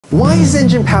Why is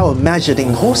engine power measured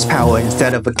in horsepower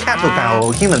instead of cattle power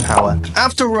or human power?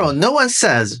 After all, no one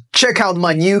says, check out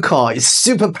my new car, it's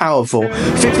super powerful,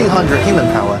 1500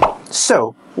 human power.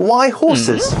 So, why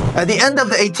horses? At the end of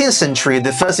the 18th century,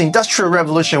 the first industrial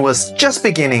revolution was just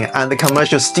beginning and the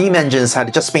commercial steam engines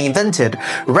had just been invented,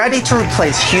 ready to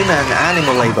replace human and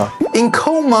animal labor. In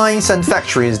coal mines and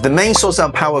factories, the main source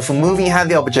of power for moving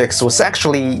heavy objects was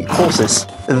actually horses.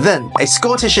 Then, a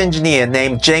Scottish engineer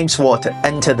named James Watt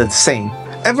entered the scene.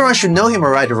 Everyone should know him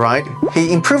already, right?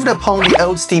 He improved upon the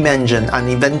old steam engine and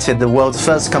invented the world's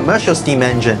first commercial steam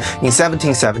engine in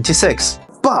 1776.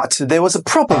 But there was a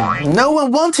problem. No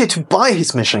one wanted to buy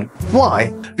his machine.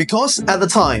 Why? Because at the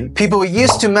time, people were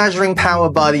used to measuring power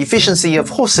by the efficiency of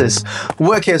horses.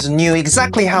 Workers knew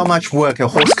exactly how much work a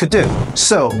horse could do.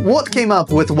 So, Watt came up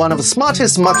with one of the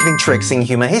smartest marketing tricks in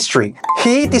human history.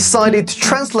 He decided to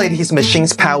translate his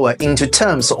machine's power into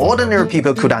terms ordinary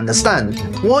people could understand.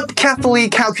 Watt carefully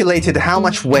calculated how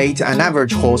much weight an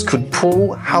average horse could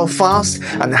pull, how fast,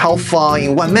 and how far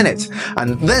in 1 minute.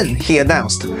 And then he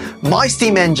announced, "My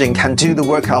steam engine can do the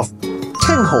work of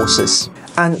 10 horses."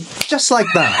 And just like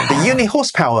that, the unit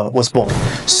horsepower was born.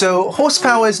 So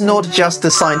horsepower is not just a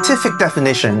scientific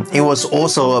definition, it was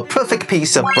also a perfect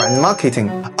piece of brand marketing.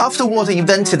 After Watt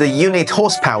invented the unit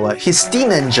horsepower, his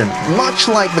steam engine, much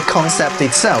like the concept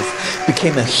itself,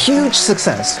 became a huge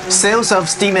success. Sales of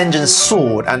steam engines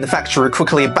soared and the factory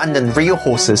quickly abandoned real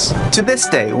horses. To this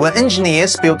day, when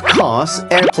engineers build cars,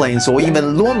 airplanes or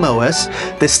even lawnmowers,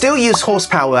 they still use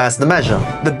horsepower as the measure.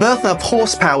 The birth of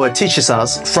horsepower teaches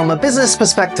us, from a business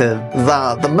perspective,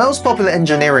 that the most popular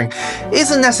engineering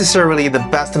isn't necessarily the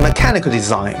best mechanical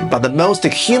design, but the most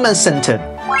human-centered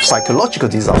psychological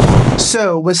design.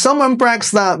 So, when someone brags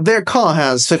that their car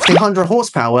has 1500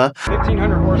 horsepower,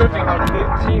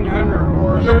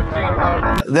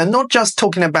 they're not just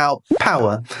talking about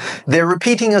power, they're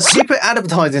repeating a super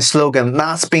advertising slogan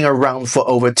that's been around for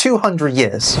over 200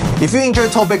 years. If you enjoy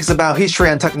topics about history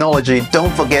and technology,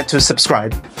 don't forget to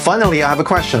subscribe. Finally, I have a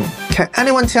question. Can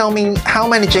anyone tell me how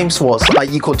many James Watts are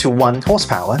equal to 1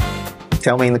 horsepower?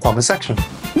 Tell me in the comment section.